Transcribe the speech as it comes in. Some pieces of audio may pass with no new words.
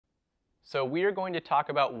So we are going to talk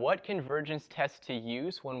about what convergence tests to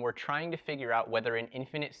use when we're trying to figure out whether an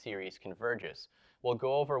infinite series converges. We'll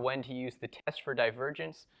go over when to use the test for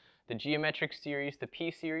divergence, the geometric series, the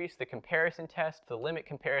p-series, the comparison test, the limit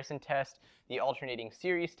comparison test, the alternating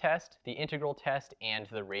series test, the integral test, and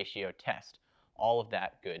the ratio test. All of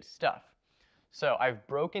that good stuff. So I've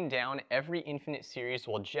broken down every infinite series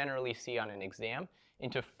we'll generally see on an exam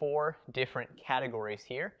into 4 different categories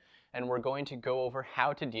here, and we're going to go over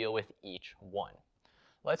how to deal with each one.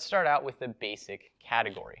 Let's start out with the basic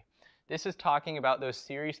category. This is talking about those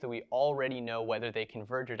series that we already know whether they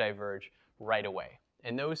converge or diverge right away.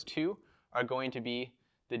 And those two are going to be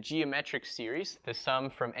the geometric series, the sum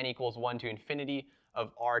from n equals 1 to infinity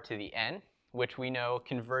of r to the n, which we know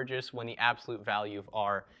converges when the absolute value of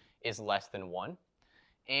r is less than 1,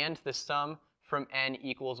 and the sum from n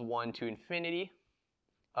equals 1 to infinity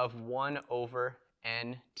of 1 over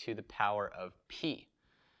n to the power of p.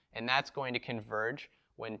 And that's going to converge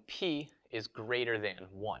when p is greater than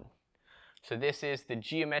 1. So this is the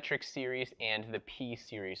geometric series and the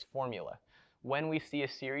p-series formula. When we see a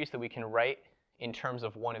series that we can write in terms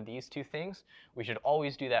of one of these two things, we should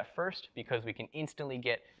always do that first because we can instantly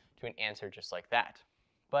get to an answer just like that.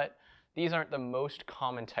 But these aren't the most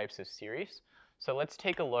common types of series, so let's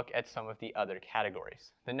take a look at some of the other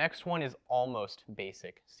categories. The next one is almost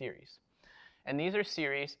basic series. And these are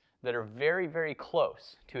series that are very, very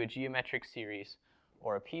close to a geometric series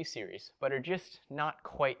or a p-series, but are just not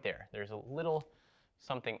quite there. There's a little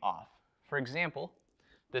something off. For example,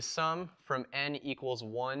 the sum from n equals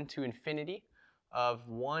 1 to infinity of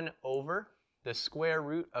 1 over the square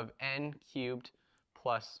root of n cubed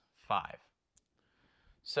plus 5.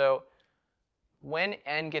 So when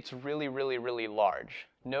n gets really, really, really large,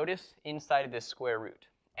 notice inside of this square root,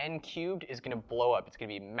 n cubed is going to blow up. It's going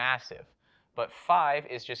to be massive. But 5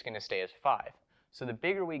 is just going to stay as 5. So the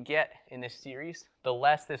bigger we get in this series, the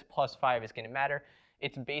less this plus 5 is going to matter.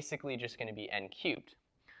 It's basically just going to be n cubed.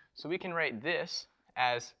 So we can write this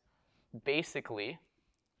as basically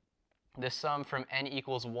the sum from n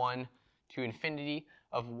equals 1 to infinity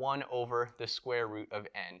of 1 over the square root of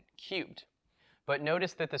n cubed. But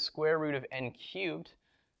notice that the square root of n cubed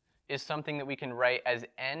is something that we can write as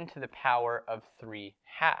n to the power of 3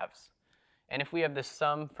 halves. And if we have the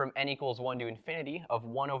sum from n equals 1 to infinity of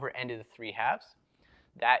 1 over n to the 3 halves,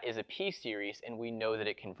 that is a p-series, and we know that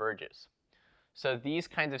it converges. So these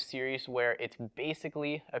kinds of series where it's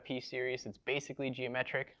basically a p-series, it's basically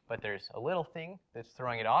geometric, but there's a little thing that's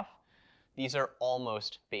throwing it off, these are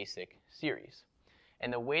almost basic series.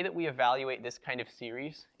 And the way that we evaluate this kind of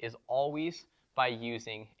series is always by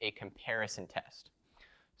using a comparison test.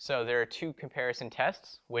 So there are 2 comparison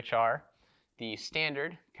tests, which are the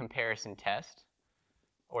standard comparison test,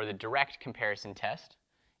 or the direct comparison test,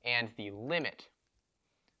 and the limit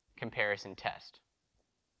comparison test.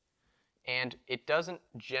 And it doesn't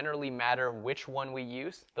generally matter which one we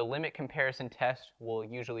use. The limit comparison test will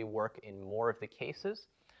usually work in more of the cases,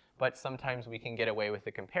 but sometimes we can get away with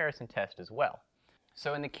the comparison test as well.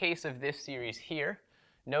 So in the case of this series here,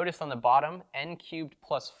 notice on the bottom, n cubed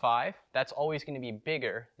plus 5, that's always going to be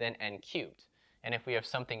bigger than n cubed. And if we have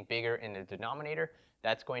something bigger in the denominator,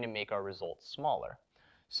 that's going to make our result smaller.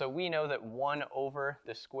 So we know that 1 over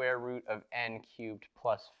the square root of n cubed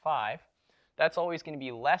plus 5, that's always going to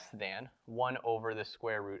be less than 1 over the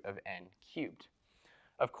square root of n cubed.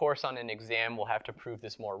 Of course, on an exam, we'll have to prove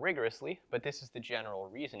this more rigorously, but this is the general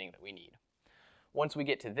reasoning that we need. Once we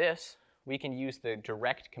get to this, we can use the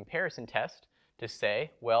direct comparison test to say,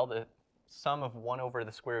 well, the sum of 1 over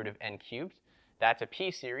the square root of n cubed, that's a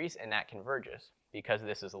p-series, and that converges. Because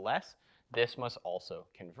this is less, this must also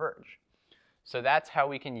converge. So that's how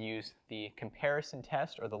we can use the comparison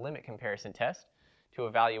test, or the limit comparison test, to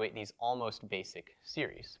evaluate these almost basic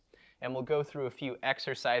series. And we'll go through a few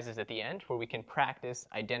exercises at the end where we can practice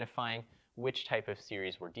identifying which type of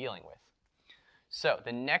series we're dealing with. So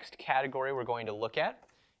the next category we're going to look at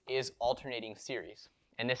is alternating series.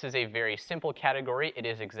 And this is a very simple category. It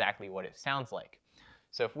is exactly what it sounds like.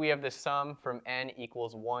 So if we have the sum from n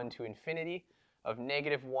equals 1 to infinity of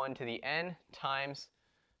negative 1 to the n times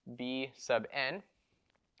b sub n,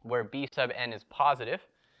 where b sub n is positive,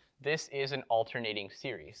 this is an alternating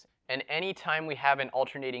series. And anytime we have an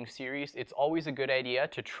alternating series, it's always a good idea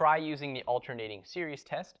to try using the alternating series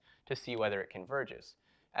test to see whether it converges.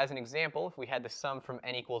 As an example, if we had the sum from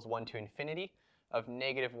n equals 1 to infinity of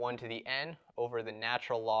negative 1 to the n over the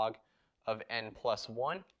natural log of n plus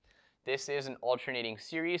 1, this is an alternating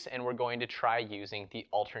series, and we're going to try using the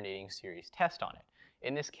alternating series test on it.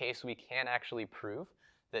 In this case, we can actually prove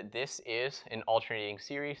that this is an alternating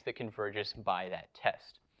series that converges by that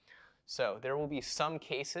test. So there will be some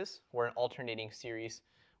cases where an alternating series,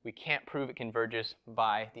 we can't prove it converges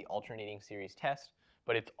by the alternating series test,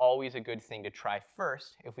 but it's always a good thing to try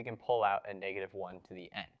first if we can pull out a -1 to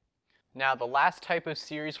the n. Now, the last type of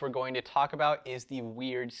series we're going to talk about is the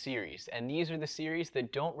weird series, and these are the series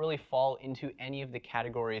that don't really fall into any of the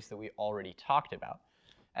categories that we already talked about.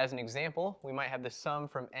 As an example, we might have the sum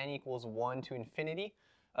from n equals 1 to infinity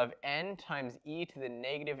of n times e to the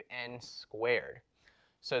 -n squared.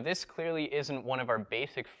 So this clearly isn't one of our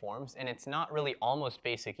basic forms, and it's not really almost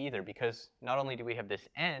basic either, because not only do we have this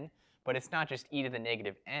n, but it's not just e to the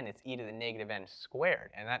 -n, it's e to the -n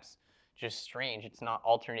squared, and that's just strange. It's not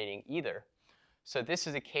alternating either. So this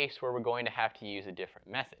is a case where we're going to have to use a different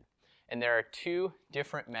method. And there are two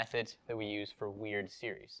different methods that we use for weird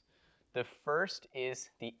series. The first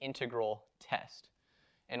is the integral test.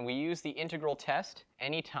 And we use the integral test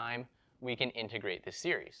anytime we can integrate the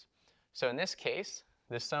series. So in this case,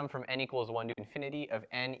 the sum from n equals 1 to infinity of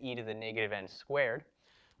n e to the -n squared,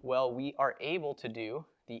 well, we are able to do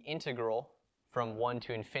the integral from 1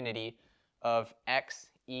 to infinity of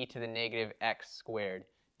x e to the -x squared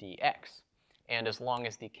dx. And as long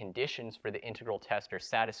as the conditions for the integral test are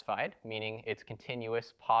satisfied, meaning it's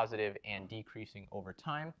continuous, positive, and decreasing over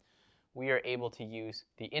time, we are able to use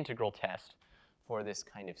the integral test for this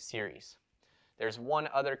kind of series. There's one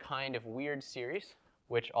other kind of weird series,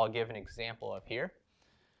 which I'll give an example of here.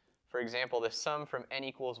 For example, the sum from n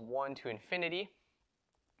equals 1 to infinity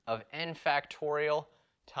of n factorial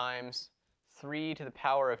times 3 to the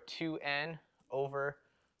power of 2n over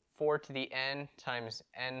 4 to the n times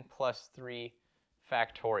n plus 3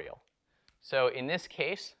 factorial. So in this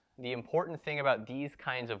case, the important thing about these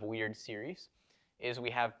kinds of weird series is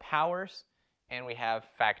we have powers and we have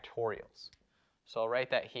factorials. So I'll write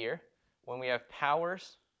that here. When we have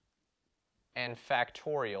powers and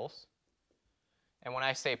factorials, and when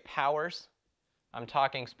I say powers, I'm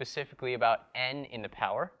talking specifically about n in the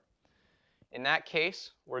power. In that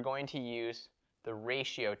case, we're going to use the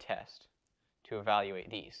ratio test to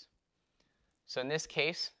evaluate these. So in this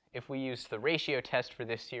case, if we use the ratio test for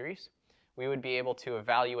this series, we would be able to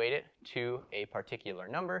evaluate it to a particular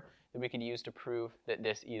number that we could use to prove that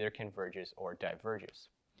this either converges or diverges.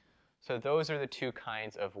 So those are the two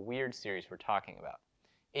kinds of weird series we're talking about.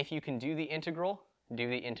 If you can do the integral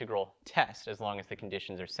test as long as the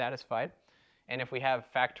conditions are satisfied. And if we have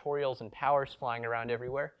factorials and powers flying around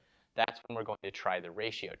everywhere, that's when we're going to try the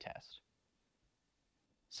ratio test.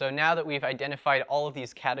 So now that we've identified all of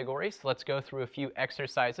these categories, let's go through a few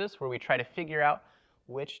exercises where we try to figure out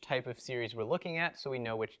which type of series we're looking at so we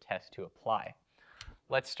know which test to apply.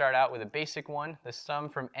 Let's start out with a basic one, the sum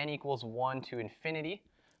from n equals 1 to infinity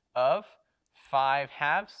of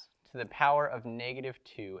 5/2 to the power of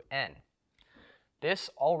 -2n. This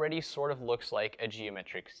already sort of looks like a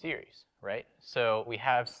geometric series, right? So we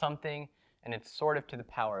have something, and it's sort of to the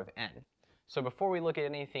power of n. So before we look at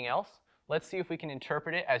anything else, let's see if we can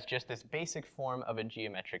interpret it as just this basic form of a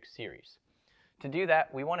geometric series. To do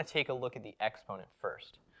that, we want to take a look at the exponent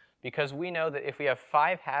first, because we know that if we have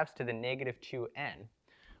 5/2 to the -2n,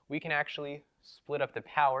 we can actually split up the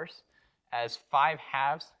powers as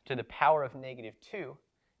 5/2 to the power of -2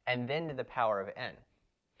 and then to the power of n.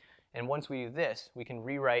 And once we do this, we can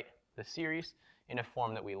rewrite the series in a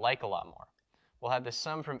form that we like a lot more. We'll have the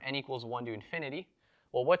sum from n equals 1 to infinity.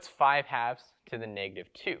 Well, what's 5/2 to the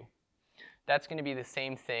 -2? That's going to be the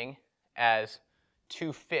same thing as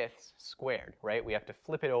 2/5 squared, right? We have to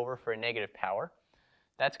flip it over for a negative power.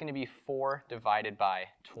 That's going to be 4 divided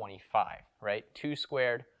by 25, right? 2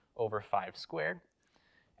 squared over 5 squared.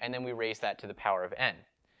 And then we raise that to the power of n.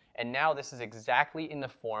 And now this is exactly in the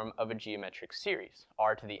form of a geometric series,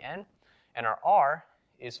 r to the n, and our r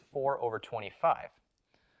is 4 over 25.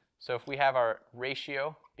 So if we have our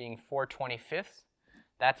ratio being 4/25,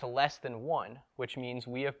 that's less than 1, which means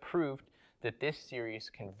we have proved that this series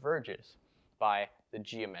converges by the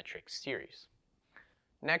geometric series.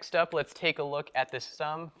 Next up, let's take a look at the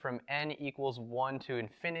sum from n equals 1 to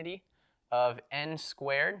infinity of n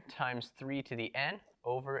squared times 3 to the n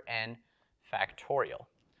over n factorial.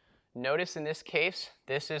 Notice in this case,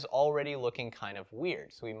 this is already looking kind of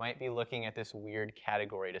weird. So we might be looking at this weird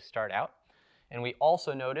category to start out. And we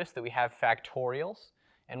also notice that we have factorials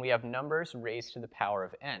and we have numbers raised to the power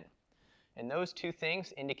of n. And those two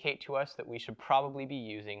things indicate to us that we should probably be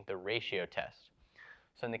using the ratio test.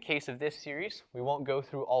 So in the case of this series, we won't go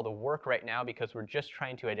through all the work right now because we're just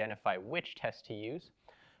trying to identify which test to use.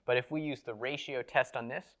 But if we use the ratio test on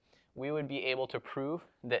this, we would be able to prove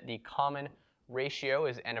that the common ratio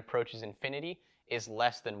as n approaches infinity is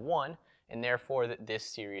less than 1, and therefore that this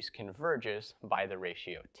series converges by the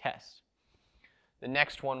ratio test. The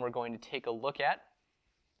next one we're going to take a look at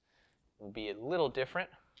will be a little different.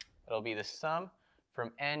 It'll be the sum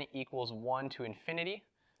from n equals 1 to infinity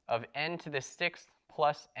of n to the 6th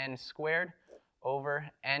plus n squared over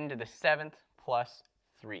n to the 7th plus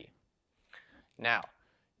 3. Now,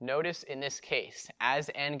 notice in this case, as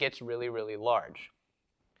n gets really, really large,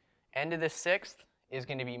 n to the 6th is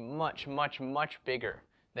going to be much, much, much bigger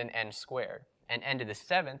than n squared. And n to the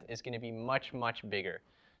 7th is going to be much, much bigger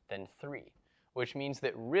than 3, which means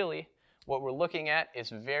that really what we're looking at is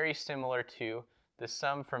very similar to the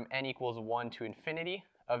sum from n equals 1 to infinity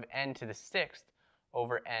of n to the 6th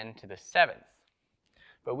over n to the 7th.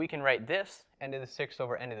 But we can write this, n to the 6th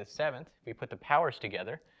over n to the 7th, if we put the powers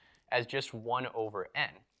together, as just 1 over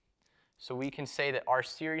n. So we can say that our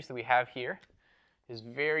series that we have here is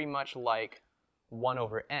very much like 1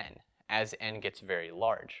 over n as n gets very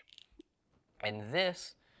large. And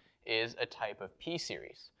this is a type of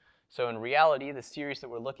p-series. So in reality, the series that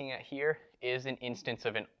we're looking at here is an instance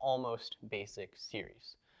of an almost basic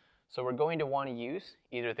series. So we're going to want to use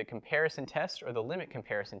either the comparison test or the limit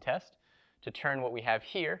comparison test to turn what we have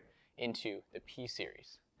here into the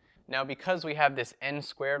p-series. Now, because we have this n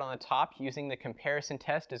squared on the top, using the comparison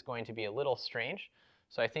test is going to be a little strange.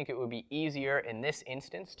 So I think it would be easier in this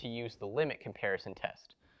instance to use the limit comparison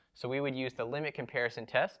test. So we would use the limit comparison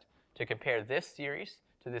test to compare this series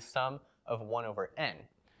to the sum of 1 over n.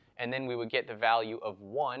 And then we would get the value of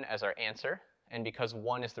 1 as our answer. And because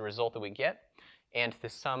 1 is the result that we get, and the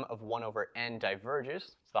sum of 1 over n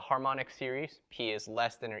diverges, it's the harmonic series, p is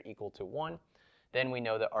less than or equal to 1, then we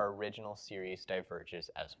know that our original series diverges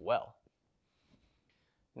as well.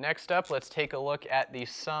 Next up, let's take a look at the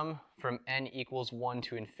sum from n equals 1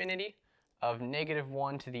 to infinity of negative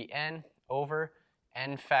 1 to the n over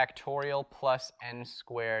n factorial plus n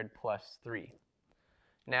squared plus 3.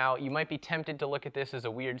 Now, you might be tempted to look at this as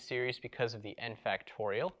a weird series because of the n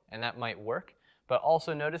factorial, and that might work, but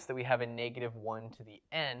also notice that we have a negative 1 to the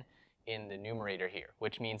n in the numerator here,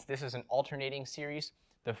 which means this is an alternating series.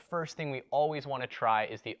 The first thing we always want to try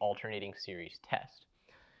is the alternating series test.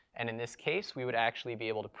 And in this case, we would actually be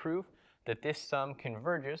able to prove that this sum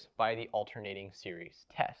converges by the alternating series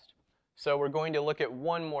test. So we're going to look at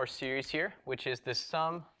one more series here, which is the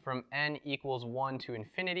sum from n equals 1 to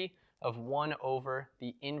infinity of 1 over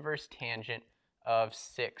the inverse tangent of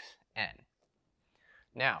 6n.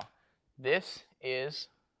 Now, this is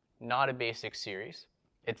not a basic series.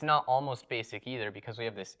 It's not almost basic either because we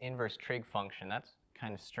have this inverse trig function. That's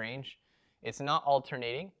kind of strange. It's not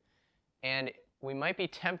alternating, and we might be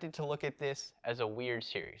tempted to look at this as a weird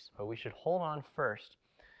series, but we should hold on first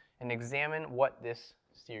and examine what this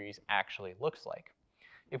series actually looks like.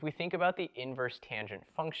 If we think about the inverse tangent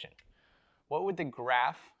function, what would the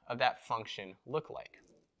graph of that function look like?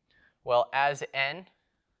 Well, as n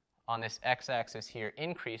on this x-axis here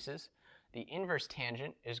increases, the inverse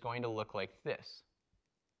tangent is going to look like this.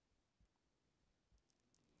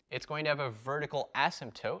 It's going to have a vertical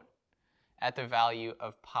asymptote at the value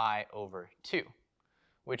of pi over 2,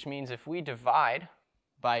 which means if we divide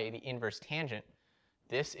by the inverse tangent,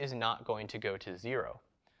 this is not going to go to 0.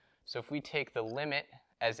 So if we take the limit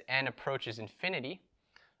as n approaches infinity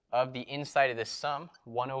of the inside of this sum,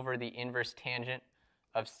 1 over the inverse tangent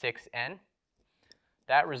of 6n,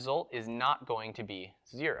 that result is not going to be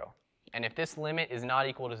 0. And if this limit is not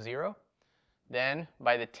equal to 0, then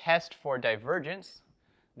by the test for divergence,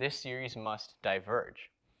 this series must diverge.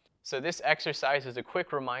 So this exercise is a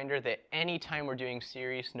quick reminder that anytime we're doing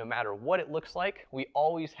series, no matter what it looks like, we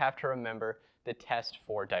always have to remember the test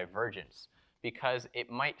for divergence, because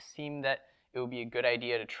it might seem that it would be a good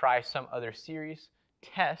idea to try some other series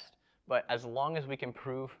test, but as long as we can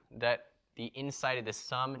prove that the inside of the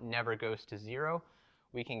sum never goes to 0,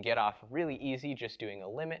 we can get off really easy just doing a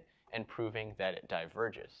limit and proving that it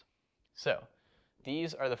diverges. So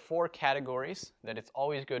these are the 4 categories that it's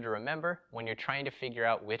always good to remember when you're trying to figure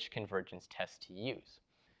out which convergence test to use.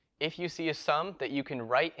 If you see a sum that you can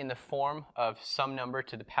write in the form of some number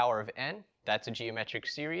to the power of n, that's a geometric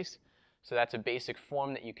series, so that's a basic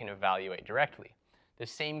form that you can evaluate directly. The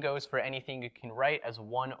same goes for anything you can write as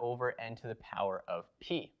 1 over n to the power of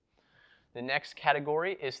p. The next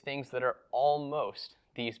category is things that are almost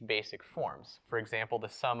these basic forms. For example, the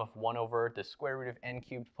sum of 1 over the square root of n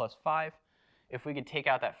cubed plus 5. If we could take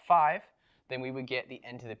out that 5, then we would get the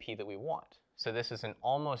n to the p that we want. So this is an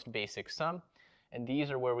almost basic sum, and these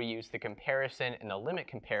are where we use the comparison and the limit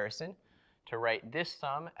comparison to write this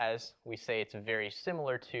sum as we say it's very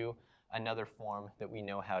similar to another form that we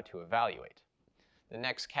know how to evaluate. The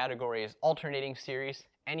next category is alternating series.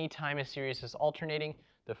 Anytime a series is alternating,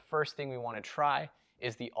 the first thing we want to try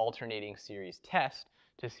is the alternating series test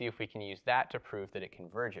to see if we can use that to prove that it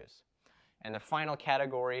converges. And the final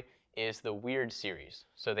category is the weird series.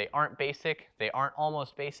 So they aren't basic, they aren't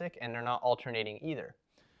almost basic, and they're not alternating either.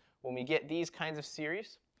 When we get these kinds of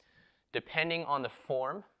series, depending on the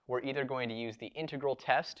form, we're either going to use the integral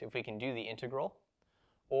test if we can do the integral,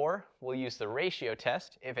 or we'll use the ratio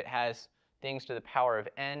test if it has things to the power of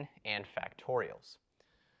n and factorials.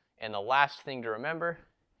 And the last thing to remember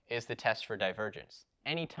is the test for divergence.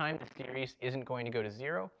 Anytime the series isn't going to go to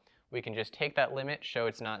 0, we can just take that limit, show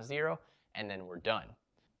it's not 0, and then we're done.